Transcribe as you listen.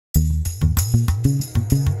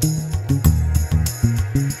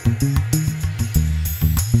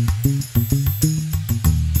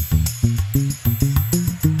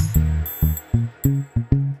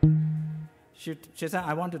She said,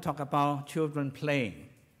 I want to talk about children playing.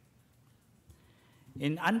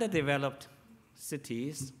 In underdeveloped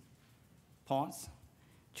cities, ports,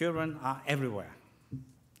 children are everywhere.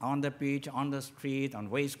 On the beach, on the street, on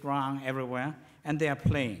waste ground, everywhere, and they are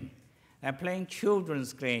playing. They're playing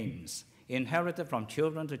children's games, inherited from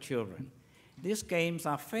children to children. These games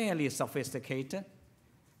are fairly sophisticated.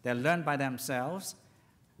 They're learned by themselves.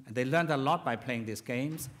 They learned a lot by playing these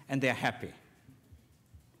games, and they're happy.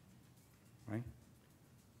 Right?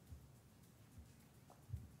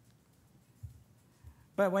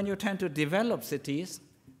 But when you tend to develop cities,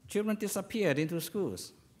 children disappeared into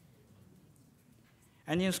schools.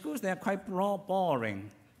 And in schools, they're quite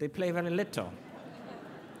boring. They play very little.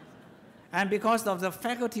 And because of the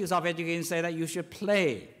faculties of education say that you should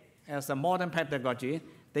play as a modern pedagogy,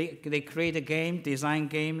 they create a game, design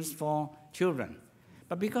games for children.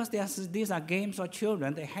 But because these are games for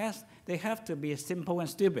children, they have to be simple and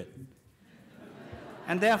stupid.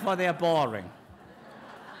 And therefore, they are boring.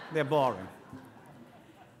 They're boring.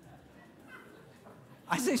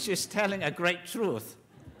 I think she's telling a great truth.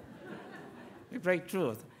 A great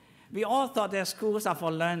truth. We all thought that schools are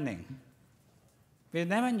for learning. We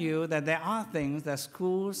never knew that there are things that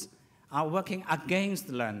schools are working against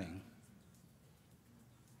learning,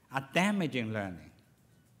 are damaging learning.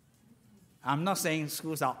 I'm not saying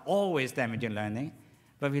schools are always damaging learning,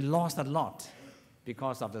 but we lost a lot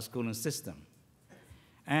because of the schooling system.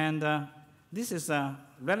 And this is a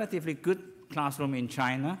relatively good classroom in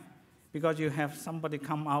China, because you have somebody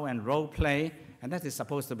come out and role play, and that is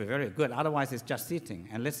supposed to be very good. Otherwise, it's just sitting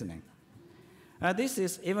and listening. This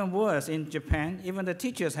is even worse in Japan. Even the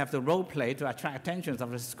teachers have to role play to attract attention of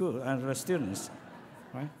the school and the students,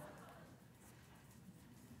 right?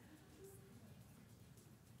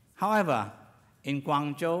 However, in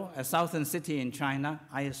Guangzhou, a southern city in China,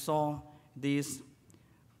 I saw this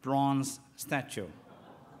bronze statue.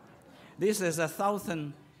 This is a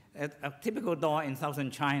typical door in southern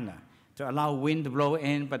China, to allow wind to blow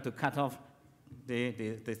in, but to cut off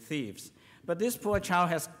the thieves. But this poor child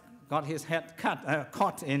has got his head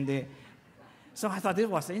caught in the... So I thought this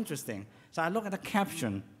was interesting. So I looked at the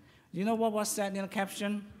caption. You know what was said in the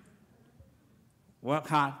caption? Work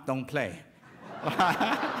hard, don't play.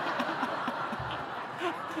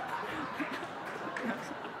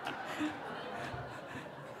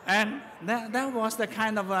 And that was the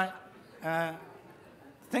kind of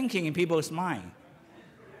thinking in people's mind.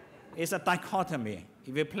 It's a dichotomy.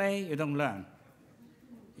 If you play, you don't learn.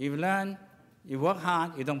 If you learn, you work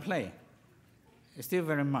hard, you don't play. It's still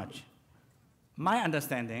very much. My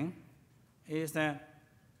understanding is that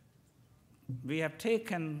we have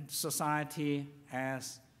taken society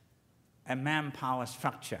as a manpower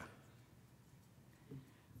structure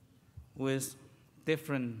with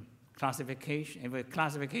different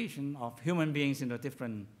classification of human beings into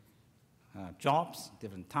different jobs,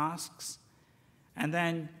 different tasks, and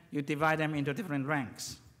then you divide them into different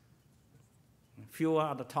ranks. Fewer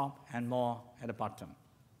at the top and more at the bottom.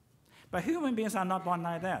 But human beings are not born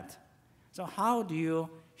like that. So how do you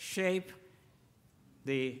shape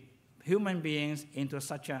the human beings into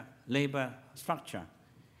such a labor structure?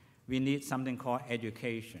 We need something called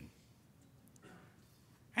education.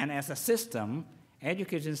 And as a system,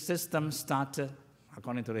 education system started,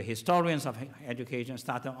 according to the historians of education,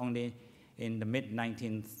 started only in the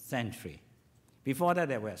mid-19th century. Before that,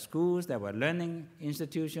 there were schools, there were learning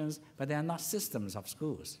institutions, but they are not systems of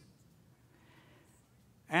schools.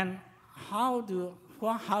 And how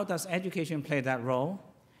does education play that role?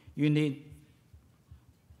 You need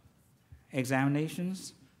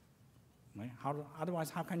examinations. Right? Otherwise,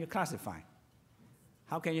 how can you classify?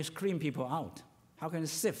 How can you screen people out? How can you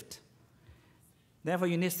sift? Therefore,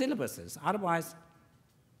 you need syllabuses. Otherwise,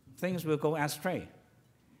 things will go astray.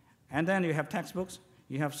 And then you have textbooks,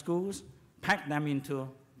 you have schools, pack them into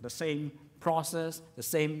the same process, the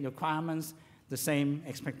same requirements, the same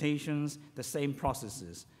expectations, the same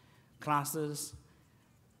processes, classes,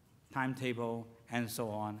 timetable, and so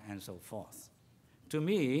on and so forth. To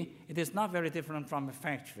me, it is not very different from a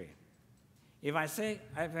factory. If I said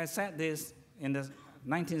this in the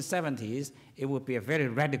 1970s, it would be a very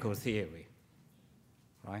radical theory,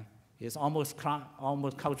 right? It's almost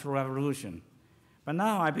cultural revolution. But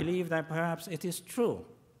now I believe that perhaps it is true.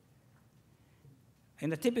 In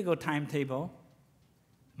the typical timetable,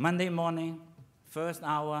 Monday morning, first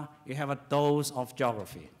hour, you have a dose of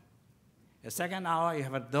geography. The second hour, you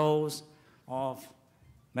have a dose of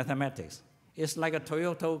mathematics. It's like a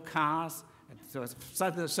Toyota cars, So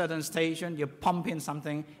certain station, you pump in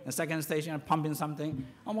something, the second station, you pump in something,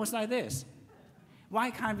 almost like this. Why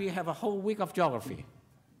can't we have a whole week of geography?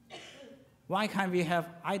 Why can't we have,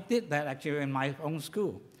 I did that actually in my own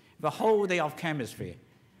school, the whole day of chemistry,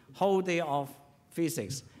 whole day of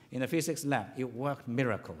physics. In the physics lab, it worked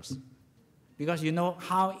miracles. Because you know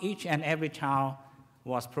how each and every child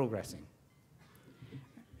was progressing.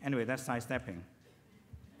 Anyway, that's sidestepping.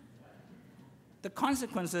 The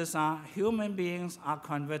consequences are human beings are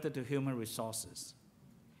converted to human resources.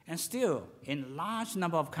 And still, in large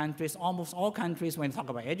number of countries, almost all countries, when they talk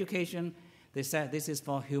about education, they said this is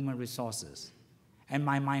for human resources. And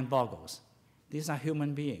my mind boggles. These are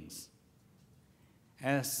human beings.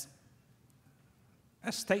 As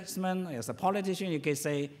a statesman, as a politician, you can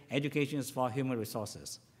say education is for human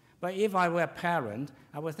resources. But if I were a parent,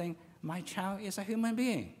 I would think, my child is a human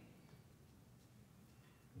being.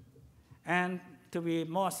 And to be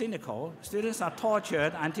more cynical, students are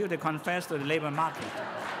tortured until they confess to the labor market.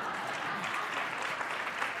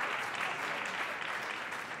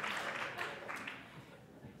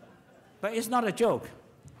 But it's not a joke.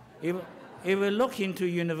 If we look into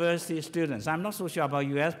university students, I'm not so sure about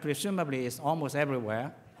US, presumably it's almost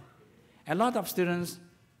everywhere. A lot of students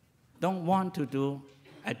don't want to do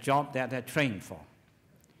a job that they're trained for.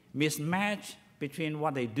 Mismatch between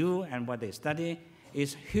what they do and what they study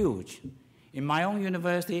is huge. In my own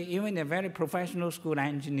university, even in a very professional school,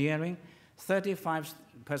 engineering, 35%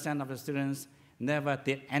 of the students never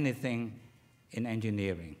did anything in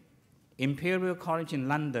engineering. Imperial College in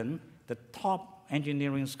London, the top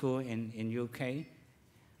engineering school in UK,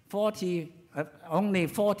 only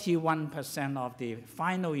 41% of the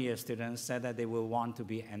final year students said that they will want to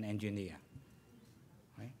be an engineer.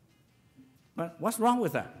 Right? But what's wrong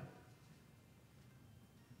with that?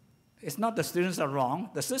 It's not the students are wrong,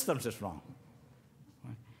 the systems is wrong.